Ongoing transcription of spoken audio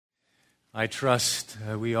I trust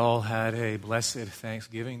we all had a blessed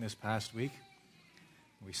Thanksgiving this past week.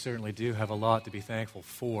 We certainly do have a lot to be thankful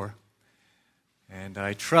for. And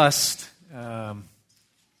I trust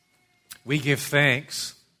we give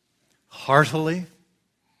thanks heartily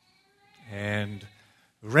and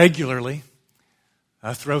regularly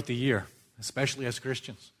throughout the year, especially as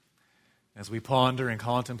Christians, as we ponder and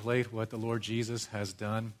contemplate what the Lord Jesus has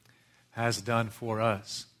done for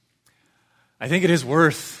us. I think it is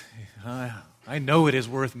worth, I know it is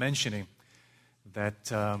worth mentioning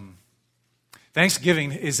that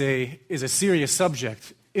Thanksgiving is a serious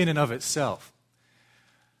subject in and of itself.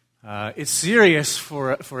 It's serious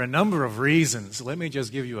for a number of reasons. Let me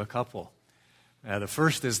just give you a couple. The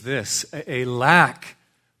first is this: a lack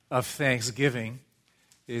of thanksgiving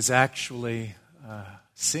is actually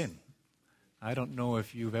sin. I don't know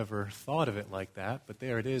if you've ever thought of it like that, but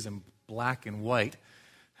there it is in black and white.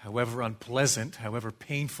 However unpleasant, however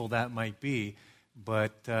painful that might be,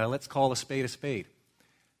 but let's call a spade a spade.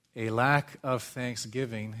 A lack of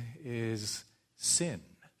thanksgiving is sin.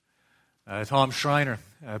 Tom Schreiner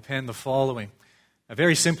penned the following.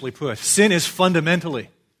 Very simply put, sin is fundamentally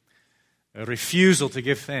a refusal to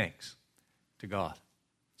give thanks to God.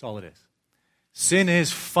 That's all it is. Sin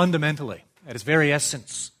is fundamentally, at its very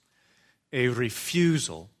essence, a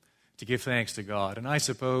refusal to give thanks to God. And I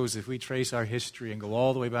suppose if we trace our history and go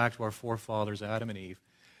all the way back to our forefathers, Adam and Eve,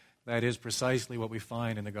 that is precisely what we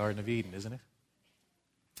find in the Garden of Eden, isn't it?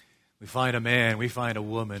 We find a man, we find a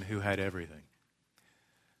woman who had everything.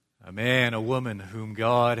 A man, a woman whom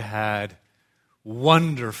God had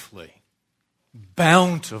wonderfully,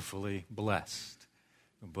 bountifully blessed.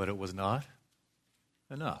 But it was not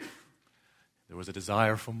enough. There was a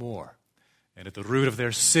desire for more. And at the root of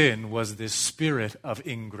their sin was this spirit of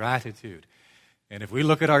ingratitude. And if we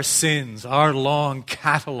look at our sins, our long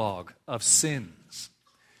catalog of sins,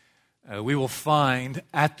 we will find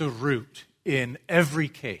at the root, in every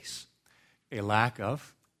case, a lack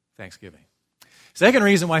of thanksgiving. Second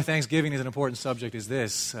reason why Thanksgiving is an important subject is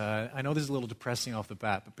this. I know this is a little depressing off the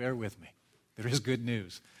bat, but bear with me. There is good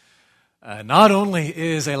news. Not only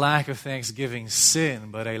is a lack of thanksgiving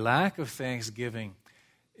sin, but a lack of thanksgiving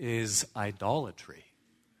is idolatry.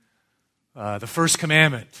 The first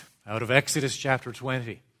commandment out of Exodus chapter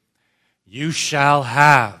 20, you shall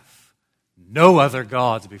have no other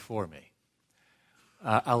gods before me.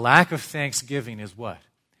 A lack of thanksgiving is what?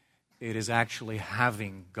 It is actually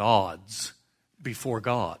having gods before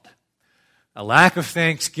God. A lack of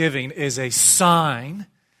thanksgiving is a sign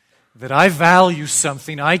that I value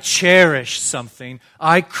something, I cherish something,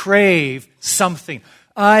 I crave something,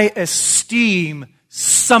 I esteem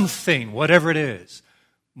something, whatever it is,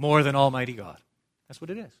 more than Almighty God. That's what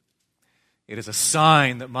it is. It is a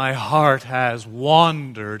sign that my heart has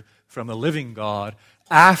wandered from the living God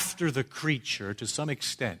after the creature to some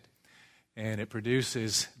extent. And it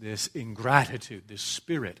produces this ingratitude, this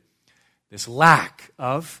spirit, this lack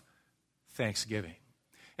of thanksgiving.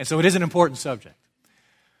 And so it is an important subject.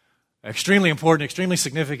 Extremely important, extremely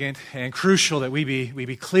significant, and crucial that we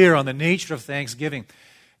be clear on the nature of thanksgiving.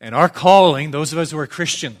 And our calling, those of us who are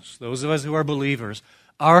Christians, those of us who are believers,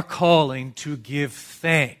 our calling to give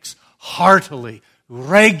thanks heartily,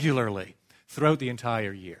 regularly, throughout the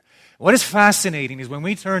entire year. What is fascinating is when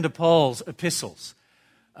we turn to Paul's epistles,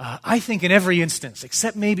 I think in every instance,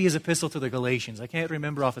 except maybe his epistle to the Galatians, I can't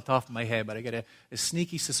remember off the top of my head, but I get a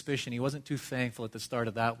sneaky suspicion he wasn't too thankful at the start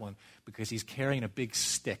of that one because he's carrying a big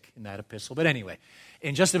stick in that epistle. But anyway,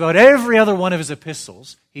 in just about every other one of his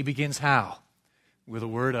epistles, he begins how? With a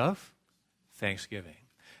word of thanksgiving.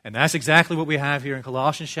 And that's exactly what we have here in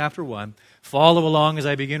Colossians chapter 1. Follow along as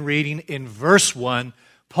I begin reading in verse 1.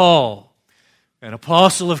 Paul, an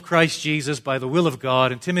apostle of Christ Jesus by the will of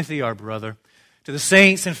God, and Timothy our brother, to the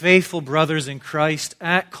saints and faithful brothers in Christ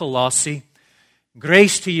at Colossae,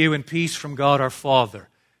 grace to you and peace from God our Father.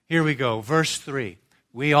 Here we go, verse 3.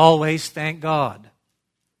 We always thank God,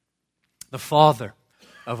 the Father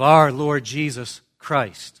of our Lord Jesus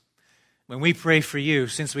Christ, when we pray for you,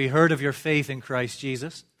 since we heard of your faith in Christ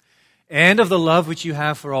Jesus, and of the love which you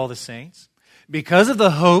have for all the saints, because of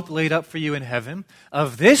the hope laid up for you in heaven.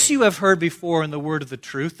 Of this you have heard before in the word of the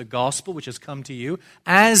truth, the gospel which has come to you,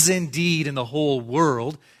 as indeed in the whole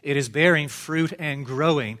world it is bearing fruit and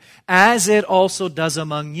growing, as it also does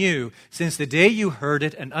among you, since the day you heard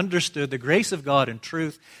it and understood the grace of God in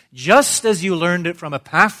truth, just as you learned it from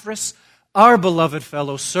Epaphras, our beloved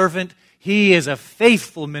fellow servant. He is a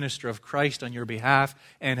faithful minister of Christ on your behalf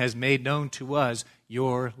and has made known to us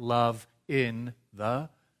your love in the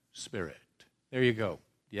Spirit. There you go.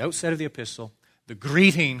 The outset of the epistle, the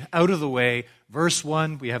greeting out of the way. Verse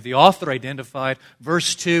 1, we have the author identified.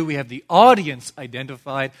 Verse 2, we have the audience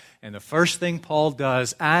identified. And the first thing Paul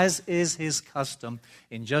does, as is his custom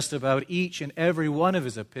in just about each and every one of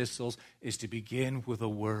his epistles, is to begin with a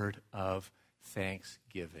word of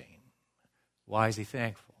thanksgiving. Why is he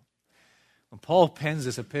thankful? When Paul pens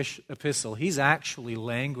this epistle, he's actually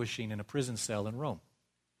languishing in a prison cell in Rome.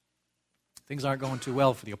 Things aren't going too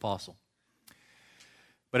well for the apostle.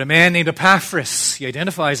 But a man named Epaphras, he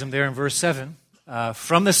identifies him there in verse 7,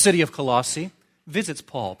 from the city of Colossae, visits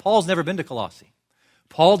Paul. Paul's never been to Colossae.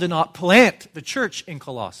 Paul did not plant the church in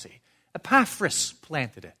Colossae. Epaphras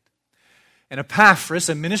planted it. And Epaphras,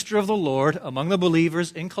 a minister of the Lord among the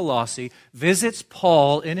believers in Colossae, visits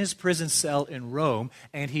Paul in his prison cell in Rome,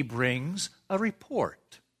 and he brings a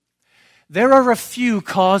report. There are a few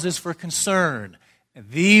causes for concern, and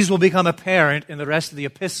these will become apparent in the rest of the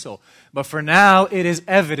epistle. But for now, it is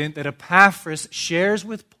evident that Epaphras shares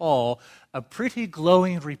with Paul a pretty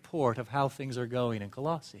glowing report of how things are going in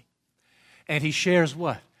Colossae. And he shares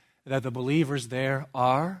what? That the believers there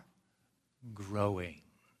are growing.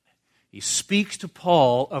 He speaks to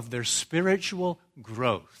Paul of their spiritual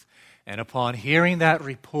growth. And upon hearing that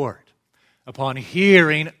report, upon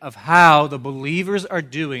hearing of how the believers are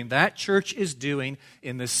doing, that church is doing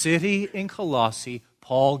in the city in Colossae,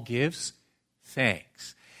 Paul gives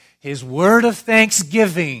thanks. His word of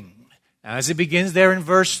thanksgiving, as it begins there in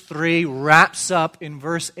verse 3, wraps up in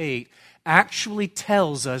verse 8, actually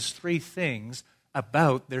tells us three things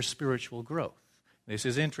about their spiritual growth. This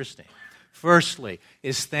is interesting. Firstly,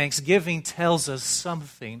 his thanksgiving tells us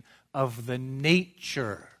something of the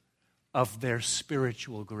nature of their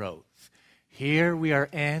spiritual growth. Here we are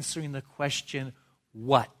answering the question,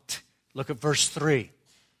 what? Look at verse 3.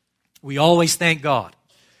 We always thank God,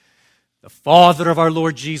 the Father of our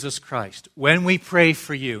Lord Jesus Christ, when we pray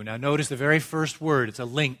for you. Now notice the very first word. It's a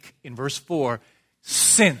link in verse 4,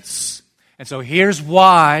 since. And so here's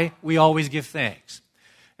why we always give thanks.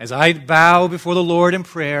 As I bow before the Lord in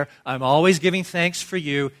prayer, I'm always giving thanks for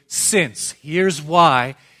you, since. Here's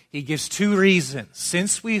why. He gives two reasons.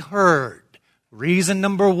 Since we heard, reason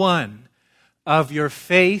number one, of your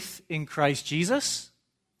faith in Christ Jesus.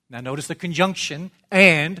 Now notice the conjunction.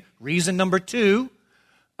 And reason number two,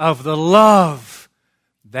 of the love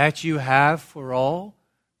that you have for all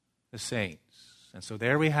the saints. And so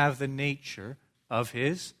there we have the nature of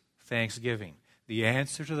his thanksgiving. The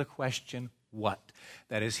answer to the question, what?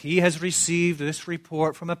 That is, he has received this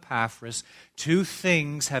report from Epaphras. Two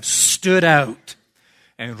things have stood out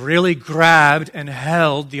and really grabbed and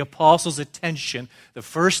held the apostles' attention. The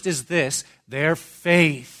first is this, their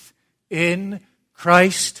faith in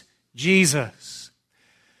Christ Jesus.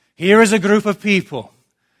 Here is a group of people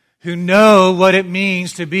who know what it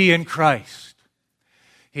means to be in Christ.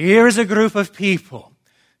 Here is a group of people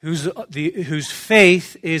whose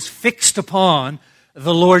faith is fixed upon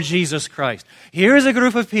the Lord Jesus Christ. Here is a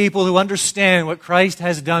group of people who understand what Christ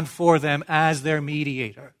has done for them as their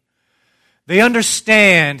mediator. They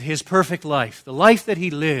understand his perfect life, the life that he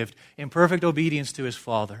lived in perfect obedience to his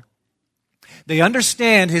Father. They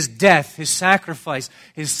understand his death, his sacrifice,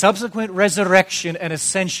 his subsequent resurrection and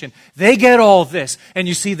ascension. They get all this. And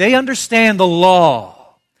you see, they understand the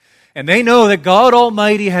law. And they know that God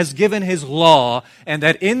Almighty has given his law, and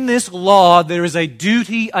that in this law there is a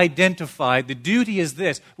duty identified. The duty is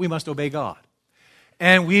this: we must obey God.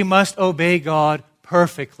 And we must obey God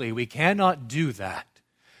perfectly. We cannot do that.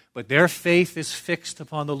 But their faith is fixed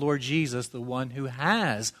upon the Lord Jesus, the one who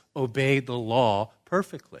has obeyed the law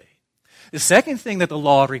perfectly. The second thing that the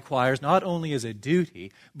law requires not only is a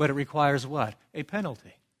duty, but it requires what? A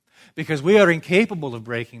penalty. Because we are incapable of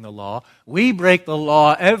breaking the law. We break the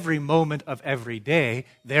law every moment of every day.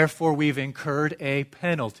 Therefore, we've incurred a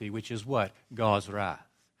penalty, which is what? God's wrath.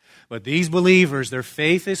 But these believers, their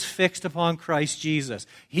faith is fixed upon Christ Jesus.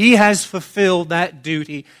 He has fulfilled that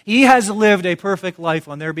duty. He has lived a perfect life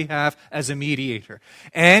on their behalf as a mediator.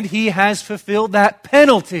 And he has fulfilled that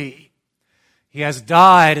penalty. He has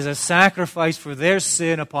died as a sacrifice for their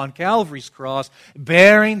sin upon Calvary's cross,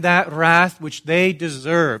 bearing that wrath which they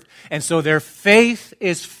deserved. And so their faith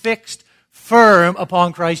is fixed firm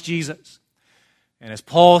upon Christ Jesus. And as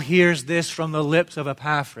Paul hears this from the lips of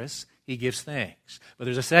Epaphras, he gives thanks. But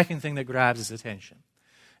there's a second thing that grabs his attention.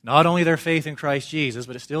 Not only their faith in Christ Jesus,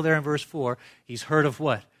 but it's still there in verse 4. He's heard of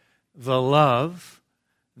what? The love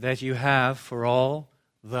that you have for all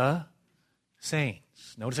the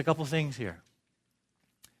saints. Notice a couple things here.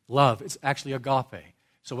 Love, it's actually agape.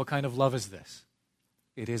 So what kind of love is this?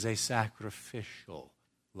 It is a sacrificial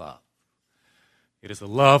love. It is the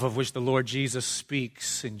love of which the Lord Jesus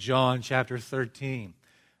speaks in John chapter 13.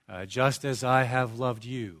 Just as I have loved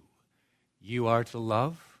you, you are to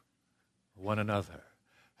love one another.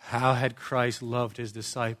 How had Christ loved his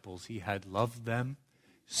disciples? He had loved them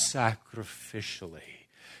sacrificially.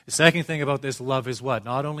 The second thing about this love is what?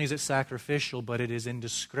 Not only is it sacrificial, but it is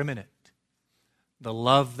indiscriminate. The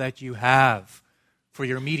love that you have for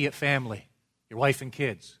your immediate family, your wife and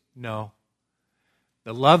kids, no.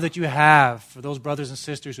 The love that you have for those brothers and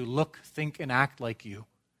sisters who look, think, and act like you,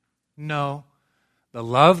 no. The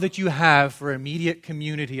love that you have for immediate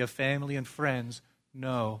community of family and friends,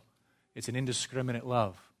 no. It's an indiscriminate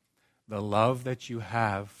love. The love that you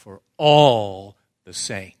have for all the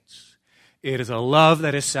saints. It is a love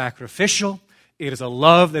that is sacrificial. It is a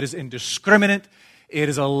love that is indiscriminate. It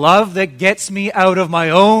is a love that gets me out of my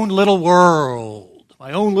own little world,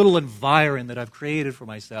 my own little environment that I've created for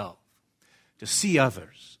myself, to see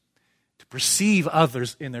others, to perceive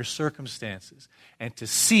others in their circumstances, and to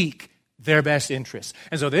seek their best interests.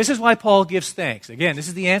 And so this is why Paul gives thanks. Again, this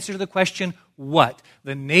is the answer to the question, what?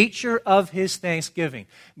 The nature of his thanksgiving.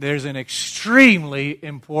 There's an extremely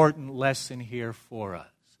important lesson here for us.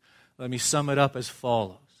 Let me sum it up as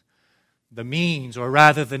follows. The means, or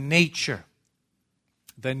rather the nature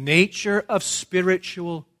of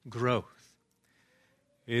spiritual growth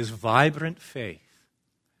is vibrant faith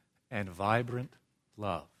and vibrant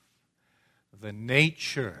love. The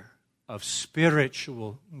nature of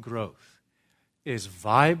spiritual growth is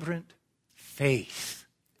vibrant faith.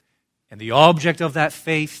 And the object of that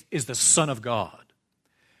faith is the Son of God.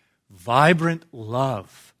 Vibrant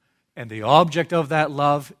love. And the object of that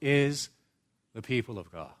love is the people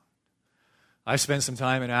of God. I spent some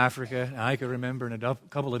time in Africa, and I can remember in a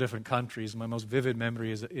couple of different countries. My most vivid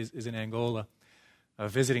memory is in Angola,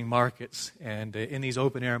 visiting markets, and in these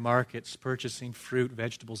open-air markets, purchasing fruit,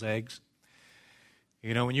 vegetables, eggs.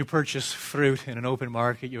 You know, when you purchase fruit in an open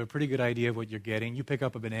market, you have a pretty good idea of what you're getting. You pick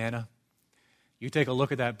up a banana. You take a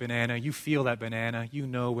look at that banana. You feel that banana. You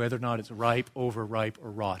know whether or not it's ripe, overripe, or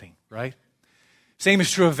rotting, right? Same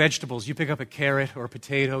is true of vegetables. You pick up a carrot or a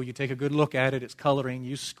potato, you take a good look at it, its coloring,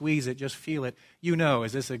 you squeeze it, just feel it. You know,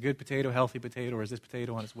 is this a good potato, healthy potato, or is this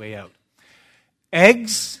potato on its way out?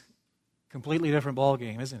 Eggs, completely different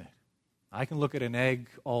ballgame, isn't it? I can look at an egg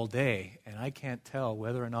all day, and I can't tell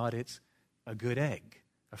whether or not it's a good egg,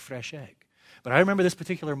 a fresh egg. But I remember this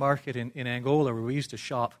particular market in Angola where we used to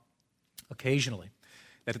shop occasionally,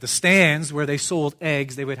 that at the stands where they sold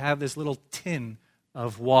eggs, they would have this little tin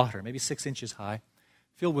of water, maybe 6 inches high,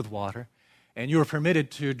 filled with water, and you were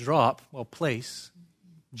permitted to place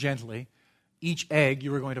gently each egg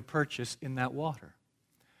you were going to purchase in that water.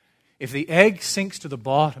 If the egg sinks to the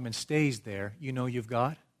bottom and stays there, you know you've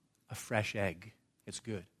got a fresh egg. It's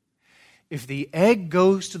good. If the egg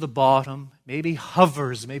goes to the bottom, maybe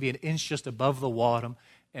hovers maybe an inch just above the bottom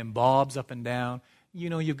and bobs up and down,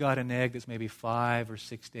 you know you've got an egg that's maybe 5 or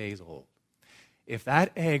 6 days old. If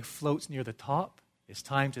that egg floats near the top, it's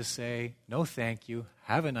time to say, no thank you,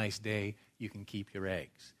 have a nice day, you can keep your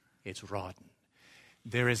eggs. It's rotten.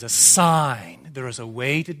 There is a sign, there is a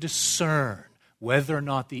way to discern whether or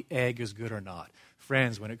not the egg is good or not.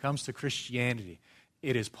 Friends, when it comes to Christianity,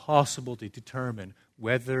 it is possible to determine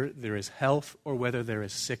whether there is health or whether there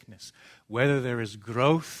is sickness, whether there is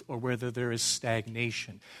growth or whether there is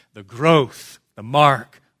stagnation. The growth, the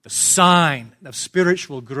mark, the sign of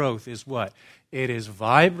spiritual growth is what? It is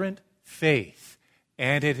vibrant faith.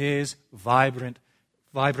 And it is vibrant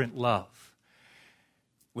love.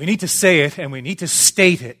 We need to say it and we need to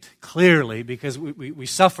state it clearly because we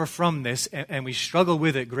suffer from this and we struggle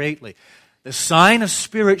with it greatly. The sign of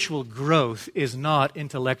spiritual growth is not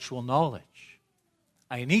intellectual knowledge.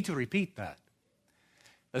 I need to repeat that.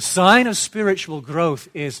 The sign of spiritual growth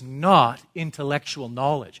is not intellectual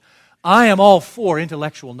knowledge. I am all for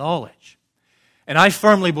intellectual knowledge. And I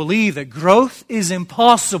firmly believe that growth is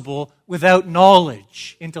impossible without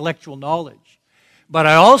knowledge, intellectual knowledge. But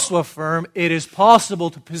I also affirm it is possible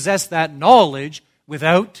to possess that knowledge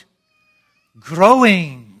without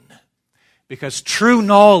growing. Because true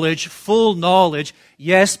knowledge, full knowledge,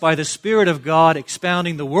 yes, by the Spirit of God,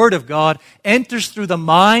 expounding the Word of God, enters through the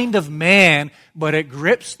mind of man, but it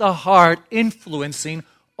grips the heart, influencing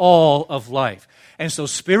all of life. And so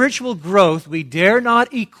spiritual growth, we dare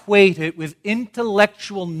not equate it with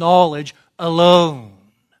intellectual knowledge alone.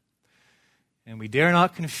 And we dare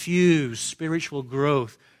not confuse spiritual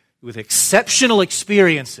growth with exceptional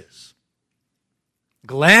experiences,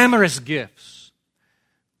 glamorous gifts,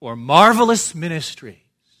 or marvelous ministries.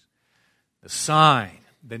 The sign,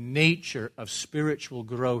 the nature of spiritual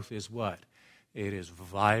growth is what? It is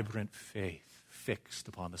vibrant faith fixed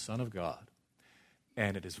upon the Son of God.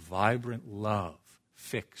 And it is vibrant love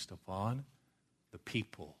fixed upon the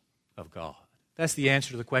people of God. That's the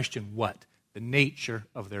answer to the question, what? The nature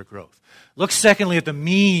of their growth. Look secondly at the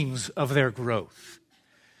means of their growth.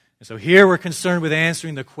 And so here we're concerned with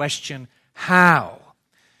answering the question, how?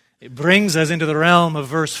 It brings us into the realm of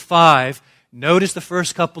verse 5. Notice the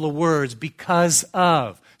first couple of words, because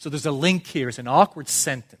of. So there's a link here. It's an awkward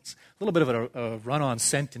sentence. A little bit of a run-on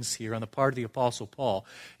sentence here on the part of the Apostle Paul.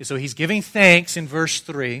 And so he's giving thanks in verse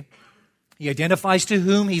 3. He identifies to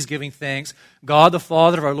whom he's giving thanks, God the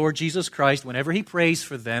Father of our Lord Jesus Christ, whenever he prays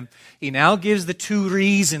for them. He now gives the two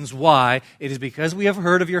reasons why. It is because we have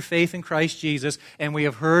heard of your faith in Christ Jesus, and we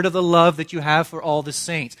have heard of the love that you have for all the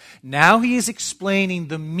saints. Now he is explaining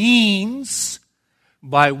the means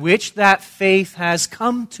by which that faith has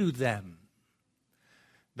come to them.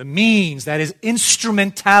 The means, that is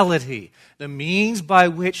instrumentality, the means by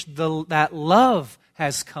which that love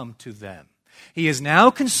has come to them. He is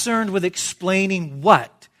now concerned with explaining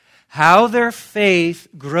what? How their faith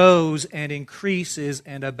grows and increases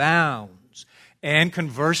and abounds. And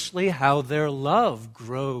conversely, how their love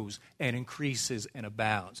grows and increases and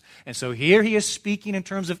abounds. And so here he is speaking in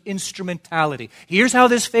terms of instrumentality. Here's how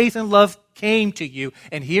this faith and love came to you,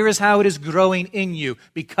 and here is how it is growing in you.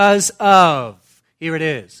 Because of, here it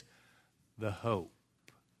is, the hope.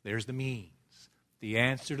 There's the means. The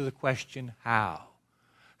answer to the question, how?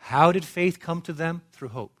 How did faith come to them? Through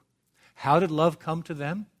hope. How did love come to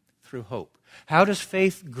them? Through hope. How does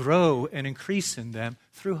faith grow and increase in them?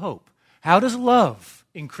 Through hope. How does love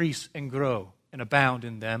increase and grow and abound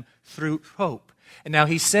in them? Through hope. And now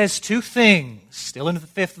he says two things, still in the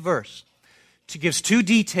 5th verse, to gives two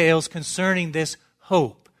details concerning this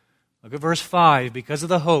hope. Look at verse 5. Because of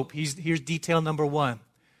the hope, here's detail number 1.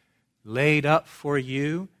 Laid up for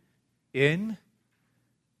you in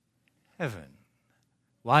heaven.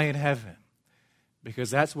 Why in heaven?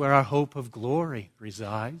 Because that's where our hope of glory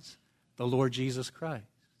resides, the Lord Jesus Christ.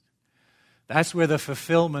 That's where the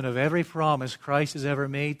fulfillment of every promise Christ has ever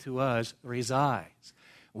made to us resides.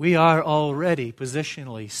 We are already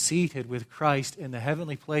positionally seated with Christ in the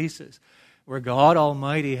heavenly places, where God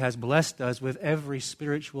Almighty has blessed us with every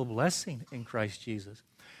spiritual blessing in Christ Jesus.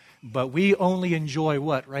 But we only enjoy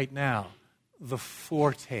what right now? The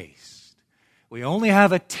foretaste. We only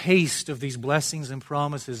have a taste of these blessings and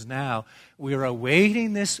promises now. We are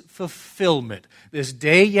awaiting this fulfillment, this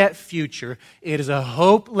day yet future. It is a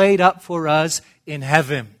hope laid up for us in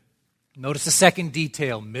heaven. Notice the second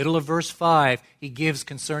detail, middle of verse 5, he gives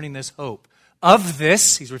concerning this hope. Of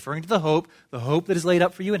this, he's referring to the hope that is laid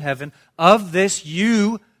up for you in heaven. Of this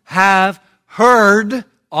you have heard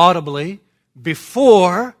audibly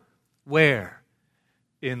before, where?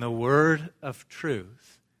 In the word of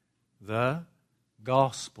truth, the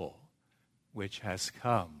gospel which has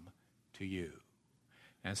come to you.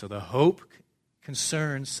 And so the hope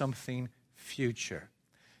concerns something future.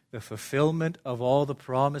 The fulfillment of all the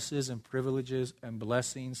promises and privileges and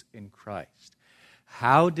blessings in Christ.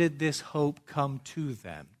 How did this hope come to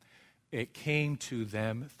them? It came to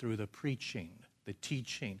them through the preaching, the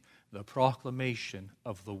teaching, the proclamation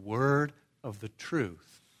of the word of the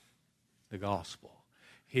truth, the gospel.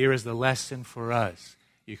 Here is the lesson for us.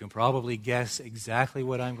 You can probably guess exactly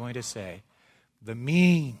what I'm going to say. The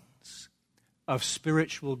means of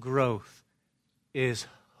spiritual growth is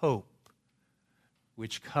hope,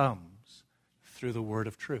 which comes through the word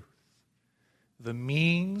of truth. The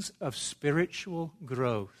means of spiritual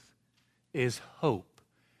growth is hope,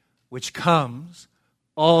 which comes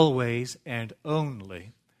always and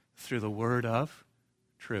only through the word of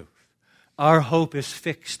truth. Our hope is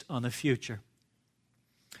fixed on the future.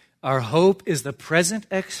 Our hope is the present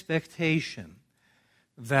expectation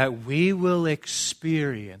that we will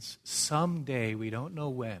experience someday, we don't know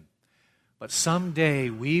when, but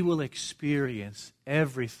someday we will experience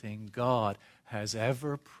everything God has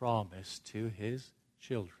ever promised to His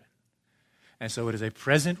children. And so it is a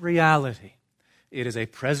present reality. It is a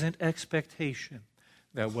present expectation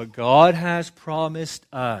that what God has promised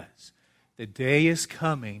us, the day is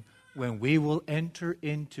coming when we will enter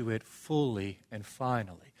into it fully and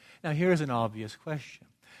finally. Now, here's an obvious question.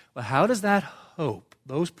 Well, how does that hope,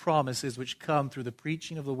 those promises which come through the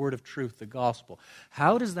preaching of the word of truth, the gospel,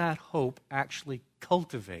 how does that hope actually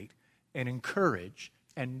cultivate and encourage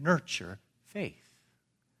and nurture faith?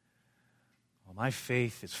 Well, my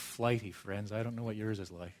faith is flighty, friends. I don't know what yours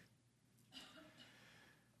is like.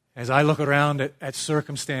 As I look around at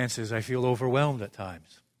circumstances, I feel overwhelmed at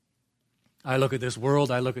times. I look at this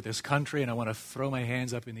world, I look at this country, and I want to throw my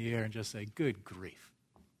hands up in the air and just say, good grief.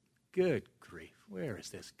 Good grief. Where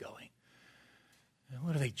is this going? And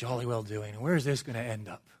what are they jolly well doing? And where is this going to end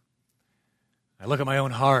up? I look at my own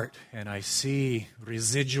heart and I see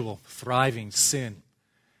residual, thriving sin,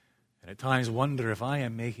 and at times wonder if I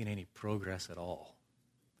am making any progress at all.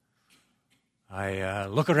 I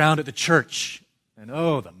look around at the church and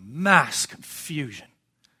the mass confusion.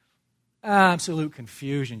 Absolute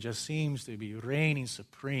confusion just seems to be reigning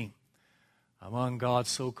supreme among God's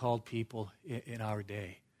so-called people in our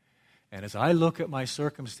day. And as I look at my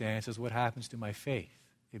circumstances, what happens to my faith?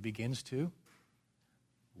 It begins to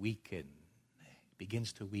weaken. It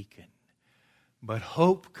begins to weaken. But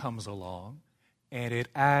hope comes along, and it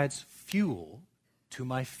adds fuel to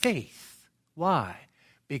my faith. Why?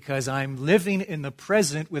 Because I'm living in the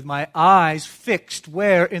present with my eyes fixed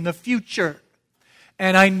where? In the future.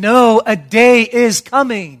 And I know a day is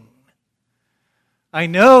coming. I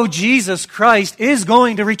know Jesus Christ is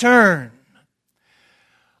going to return.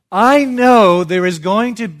 I know there is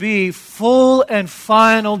going to be full and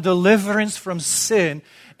final deliverance from sin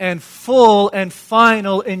and full and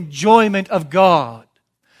final enjoyment of God.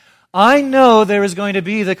 I know there is going to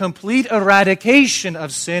be the complete eradication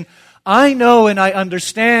of sin. I know and I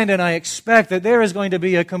understand and I expect that there is going to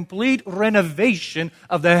be a complete renovation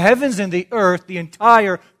of the heavens and the earth, the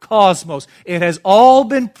entire cosmos. It has all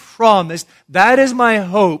been promised. That is my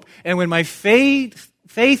hope. And when my faith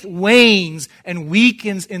wanes and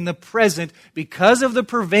weakens in the present because of the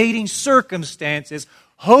pervading circumstances,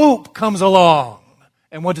 hope comes along.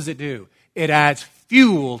 And what does it do? It adds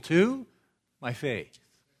fuel to my faith.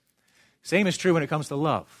 Same is true when it comes to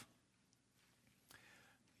love.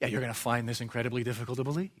 Yeah, you're going to find this incredibly difficult to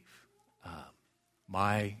believe.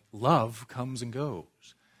 My love comes and goes.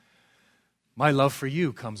 My love for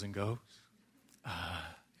you comes and goes.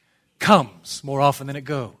 Comes more often than it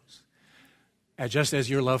goes. And just as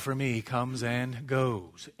your love for me comes and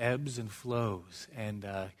goes, ebbs and flows. And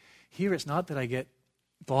here it's not that I get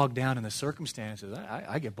bogged down in the circumstances.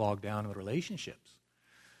 I get bogged down in the relationships.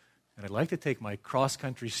 And I'd like to take my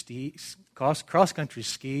cross-country skis,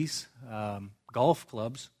 golf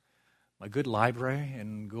clubs, my good library,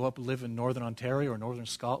 and go up and live in northern Ontario or northern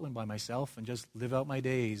Scotland by myself and just live out my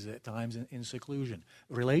days at times in seclusion.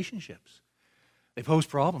 Relationships, they pose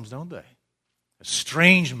problems, don't they?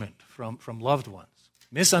 Estrangement from loved ones,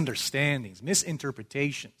 misunderstandings,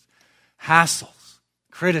 misinterpretations, hassles,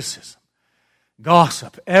 criticism,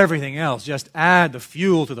 gossip, everything else. Just add the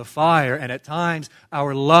fuel to the fire, and at times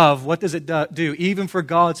our love, what does it do? Even for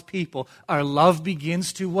God's people, our love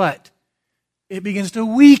begins to what? It begins to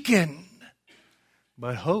weaken.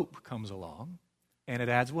 But hope comes along, and it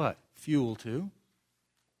adds what? Fuel to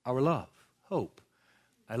our love. Hope.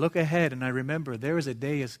 I look ahead and I remember there is a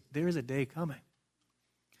day coming.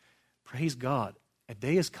 Praise God. A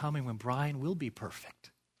day is coming when Brian will be perfect.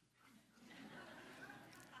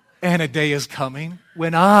 And a day is coming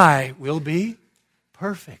when I will be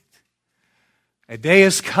perfect. A day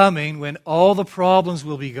is coming when all the problems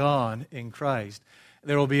will be gone in Christ.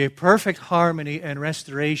 There will be a perfect harmony and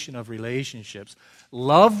restoration of relationships.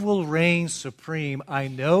 Love will reign supreme. I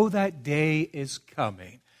know that day is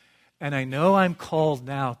coming. And I know I'm called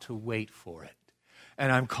now to wait for it.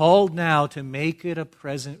 And I'm called now to make it a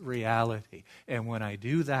present reality. And when I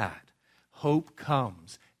do that, hope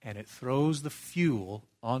comes and it throws the fuel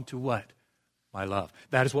onto what? My love.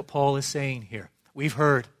 That is what Paul is saying here. We've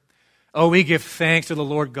heard, we give thanks to the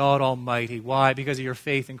Lord God Almighty. Why? Because of your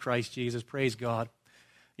faith in Christ Jesus. Praise God.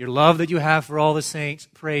 Your love that you have for all the saints.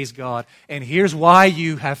 Praise God. And here's why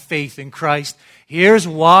you have faith in Christ. Here's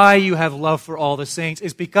why you have love for all the saints.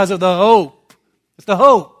 It's because of the hope. It's the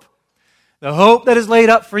hope. The hope that is laid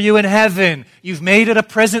up for you in heaven. You've made it a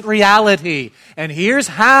present reality. And here's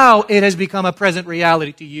how it has become a present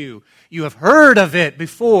reality to you. You have heard of it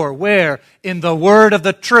before. Where? In the word of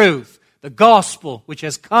the truth. The gospel which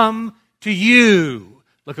has come to you.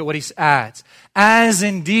 Look at what he adds. As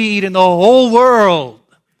indeed in the whole world.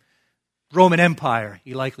 Roman Empire,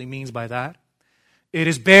 he likely means by that. It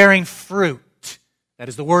is bearing fruit. That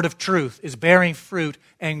is the word of truth. Is bearing fruit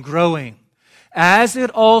and growing. As it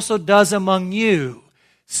also does among you,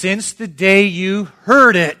 since the day you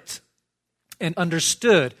heard it and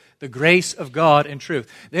understood the grace of God in truth.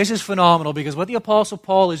 This is phenomenal because what the Apostle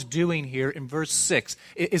Paul is doing here in verse 6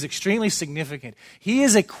 is extremely significant. He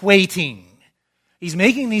is equating, he's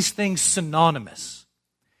making these things synonymous.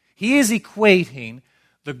 He is equating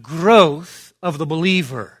the growth of the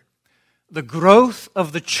believer, the growth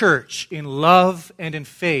of the church in love and in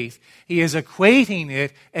faith. He is equating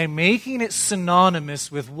it and making it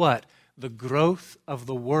synonymous with what? The growth of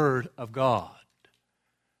the Word of God.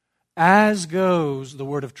 As goes the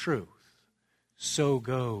word of truth, so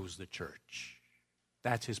goes the church.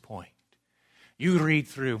 That's his point. You read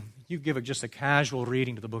through, you give just a casual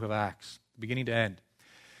reading to the book of Acts, beginning to end.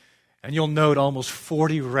 And you'll note almost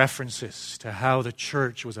 40 references to how the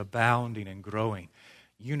church was abounding and growing.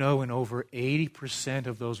 You know, in over 80%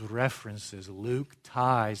 of those references, Luke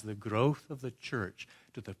ties the growth of the church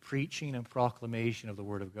to the preaching and proclamation of the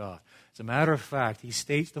Word of God. As a matter of fact, he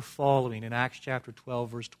states the following in Acts chapter 12,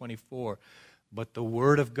 verse 24, "But the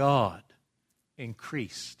Word of God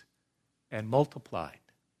increased and multiplied."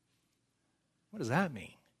 What does that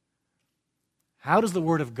mean? How does the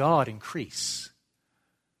Word of God increase?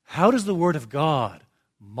 How does the Word of God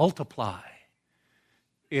multiply?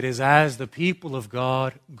 It is as the people of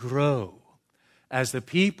God grow, as the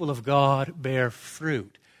people of God bear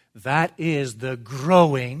fruit. That is the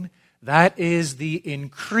growing, that is the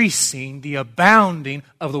increasing, the abounding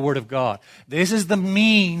of the Word of God. This is the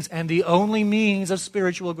means and the only means of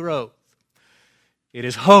spiritual growth. It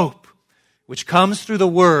is hope, which comes through the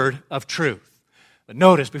word of truth. But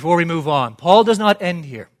notice, before we move on, Paul does not end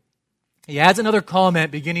here. He adds another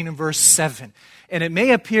comment beginning in verse 7. And it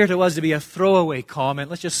may appear to us to be a throwaway comment.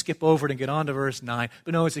 Let's just skip over it and get on to verse 9.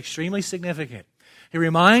 But no, it's extremely significant. He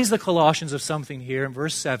reminds the Colossians of something here in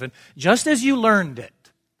verse 7. Just as you learned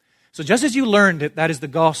it. So just as you learned it, that is the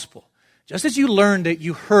gospel. Just as you learned it,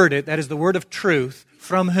 you heard it, that is the word of truth.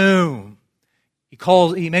 From whom?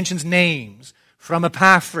 He mentions names. From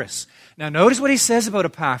Epaphras. Now notice what he says about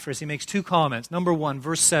Epaphras. He makes two comments. Number 1,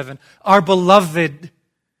 verse 7. Our beloved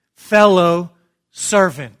fellow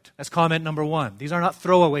servant. That's comment number 1. These are not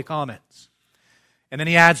throwaway comments. And then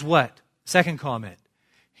he adds what? Second comment.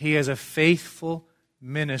 He is a faithful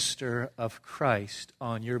minister of Christ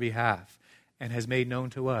on your behalf and has made known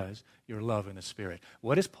to us your love in the Spirit.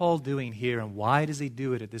 What is Paul doing here, and why does he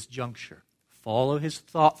do it at this juncture? Follow his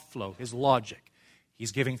thought flow, his logic.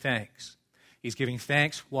 He's giving thanks. He's giving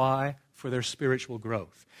thanks, why? For their spiritual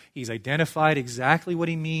growth. He's identified exactly what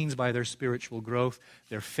he means by their spiritual growth,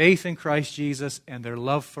 their faith in Christ Jesus, and their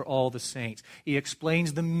love for all the saints. He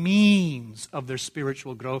explains the means of their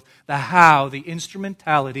spiritual growth, the how, the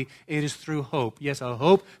instrumentality. It is through hope. Yes, a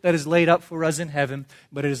hope that is laid up for us in heaven,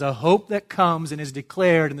 but it is a hope that comes and is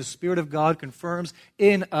declared, and the Spirit of God confirms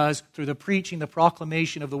in us through the preaching, the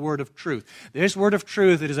proclamation of the word of truth. This word of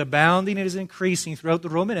truth, it is abounding, it is increasing throughout the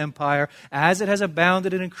Roman Empire, as it has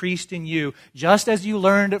abounded and increased in you, just as you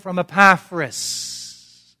learned it from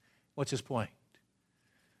Epaphras. What's his point?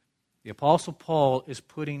 The Apostle Paul is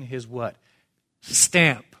putting his what?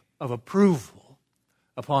 Stamp of approval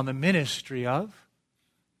upon the ministry of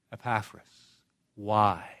Epaphras.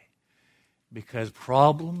 Why? Because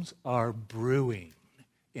problems are brewing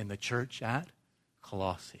in the church at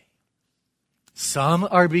Colossae. Some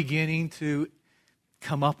are beginning to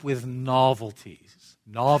come up with novelties,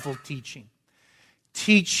 novel teaching.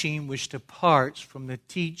 Teaching which departs from the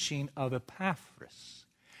teaching of Epaphras.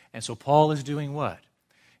 And so Paul is doing what?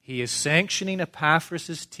 He is sanctioning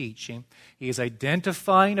Epaphras' teaching. He is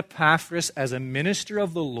identifying Epaphras as a minister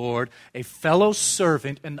of the Lord, a fellow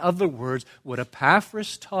servant. In other words, what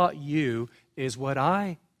Epaphras taught you is what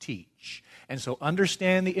I teach. And so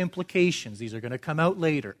understand the implications. These are going to come out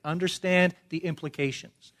later. Understand the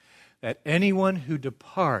implications. That anyone who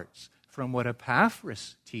departs from what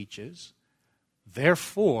Epaphras teaches,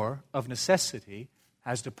 therefore, of necessity,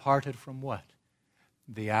 has departed from what?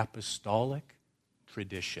 The apostolic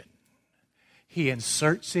tradition. He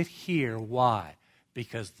inserts it here. Why?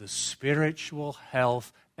 Because the spiritual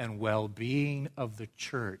health and well-being of the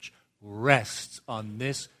church rests on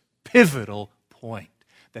this pivotal point.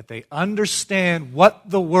 That they understand what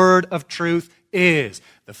the word of truth is.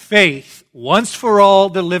 The faith, once for all,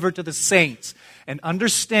 delivered to the saints. And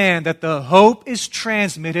understand that the hope is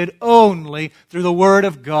transmitted only through the Word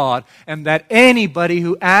of God, and that anybody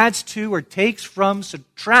who adds to or takes from,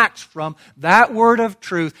 subtracts from that Word of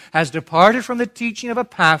truth has departed from the teaching of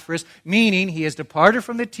Epaphras, meaning he has departed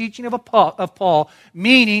from the teaching of Paul,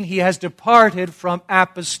 meaning he has departed from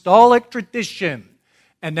apostolic tradition,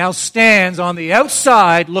 and now stands on the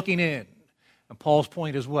outside looking in. And Paul's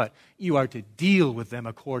point is what? You are to deal with them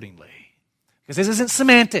accordingly. Because this isn't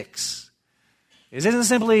semantics. This isn't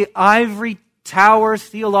simply ivory tower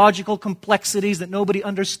theological complexities that nobody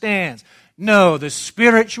understands. No, the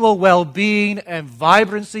spiritual well-being and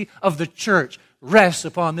vibrancy of the church rests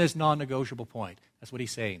upon this non-negotiable point. That's what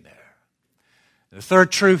he's saying there. And the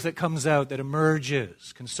third truth that comes out, that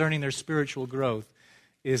emerges concerning their spiritual growth,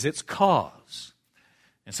 is its cause.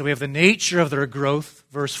 And so we have the nature of their growth,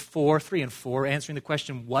 verse 3 and 4, answering the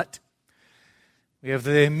question, what? We have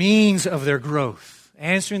the means of their growth,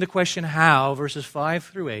 answering the question, how, verses 5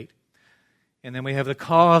 through 8. And then we have the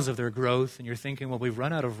cause of their growth, and you're thinking, well, we've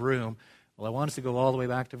run out of room. Well, I want us to go all the way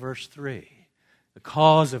back to verse 3. The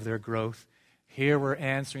cause of their growth. Here we're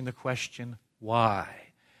answering the question, why?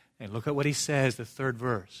 And look at what he says, the third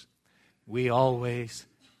verse. We always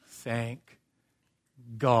thank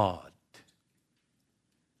God.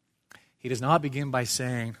 He does not begin by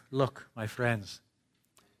saying, look, my friends,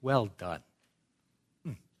 well done.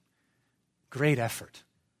 Great effort.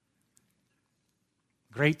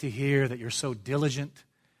 Great to hear that you're so diligent,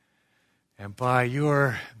 and by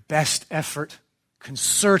your best effort,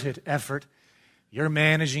 concerted effort, you're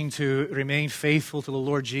managing to remain faithful to the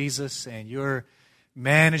Lord Jesus, and you're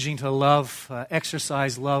managing to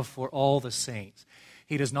exercise love for all the saints.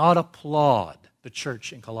 He does not applaud the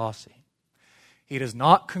church in Colossae. He does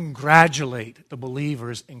not congratulate the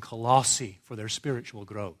believers in Colossae for their spiritual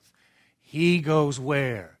growth. He goes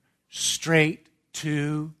where? Straight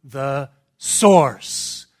to the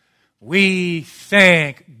source. We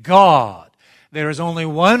thank God. There is only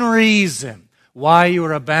one reason why you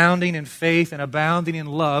are abounding in faith and abounding in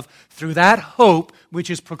love through that hope which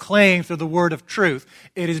is proclaimed through the word of truth.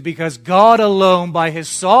 It is because God alone, by His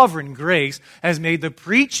sovereign grace, has made the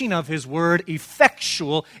preaching of His word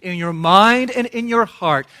effectual in your mind and in your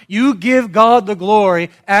heart. You give God the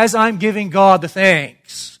glory as I'm giving God the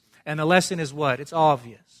thanks. And the lesson is what? It's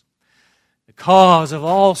obvious. The cause of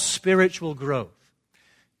all spiritual growth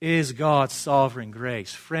is God's sovereign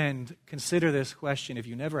grace. Friend, consider this question if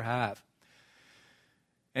you never have.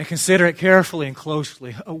 And consider it carefully and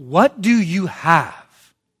closely. What do you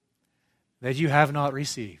have that you have not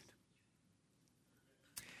received?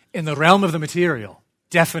 In the realm of the material,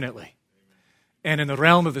 definitely. And in the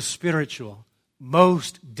realm of the spiritual,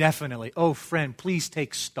 most definitely. Oh, friend, please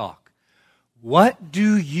take stock. What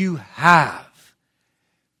do you have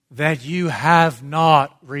that you have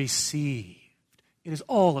not received? It is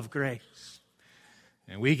all of grace.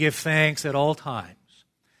 And we give thanks at all times.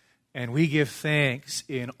 And we give thanks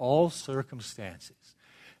in all circumstances.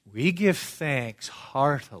 We give thanks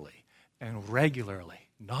heartily and regularly,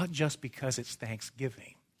 not just because it's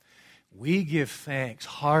Thanksgiving. We give thanks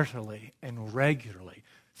heartily and regularly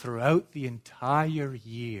throughout the entire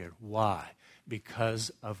year. Why? Because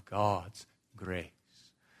of God's grace.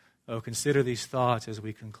 Oh, consider these thoughts as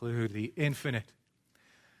we conclude. The infinite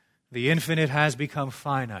has become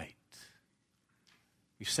finite.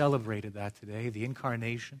 We celebrated that today, the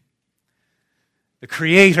incarnation. The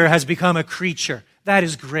Creator has become a creature. That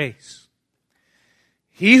is grace.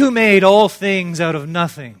 He who made all things out of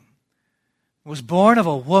nothing was born of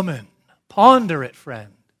a woman. Ponder it,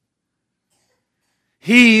 friend.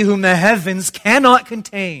 He whom the heavens cannot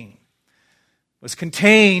contain was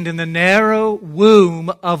contained in the narrow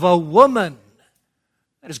womb of a woman.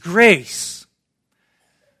 That is grace.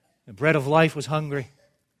 The bread of life was hungry.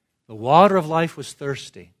 The water of life was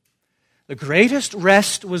thirsty. The greatest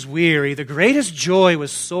rest was weary. The greatest joy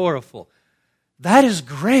was sorrowful. That is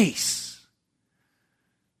grace.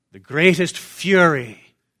 The greatest fury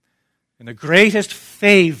and the greatest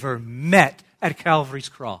favor met at Calvary's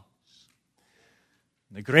cross.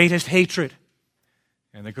 The greatest hatred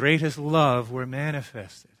and the greatest love were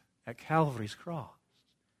manifested at Calvary's cross.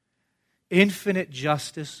 Infinite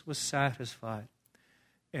justice was satisfied,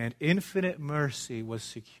 and infinite mercy was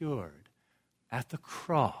secured at the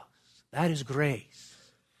cross. That is grace.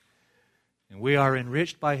 And we are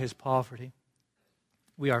enriched by His poverty.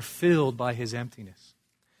 We are filled by His emptiness.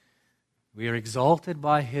 We are exalted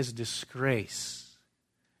by His disgrace.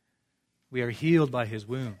 We are healed by His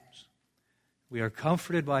wounds. We are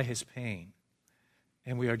comforted by His pain.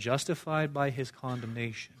 And we are justified by His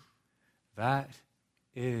condemnation. That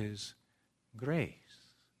is grace.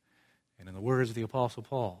 And in the words of the Apostle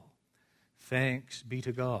Paul, thanks be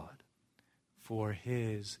to God for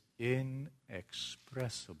His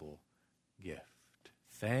inexpressible gift.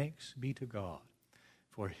 Thanks be to God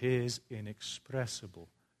for His inexpressible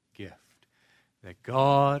gift. That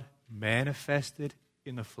God manifested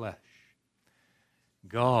in the flesh.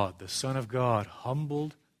 God, the Son of God,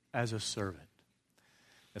 humbled as a servant.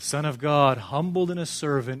 The Son of God, humbled in a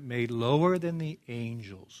servant, made lower than the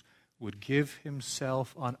angels, would give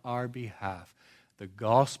Himself on our behalf. The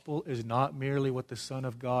gospel is not merely what the Son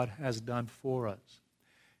of God has done for us.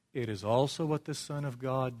 It is also what the Son of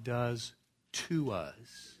God does to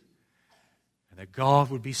us. And that God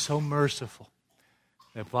would be so merciful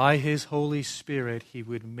that by His Holy Spirit He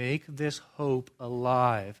would make this hope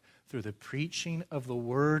alive through the preaching of the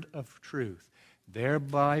word of truth,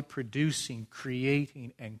 thereby producing,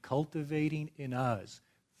 creating, and cultivating in us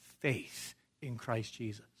faith in Christ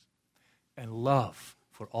Jesus and love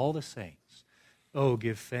for all the saints. Oh,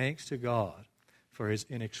 give thanks to God for His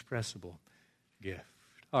inexpressible gift.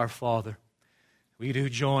 Our Father, we do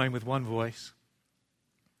join with one voice.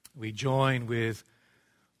 We join with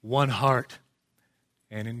one heart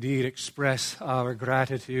and indeed express our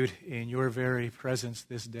gratitude in your very presence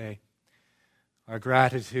this day. Our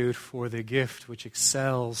gratitude for the gift which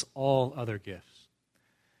excels all other gifts.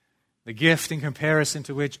 The gift in comparison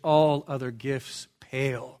to which all other gifts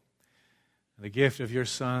pale. The gift of your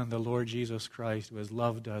Son, the Lord Jesus Christ, who has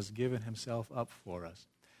loved us, given himself up for us,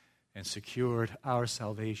 and secured our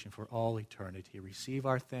salvation for all eternity. Receive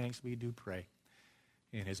our thanks, we do pray.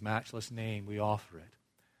 In his matchless name we offer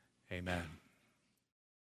it. Amen.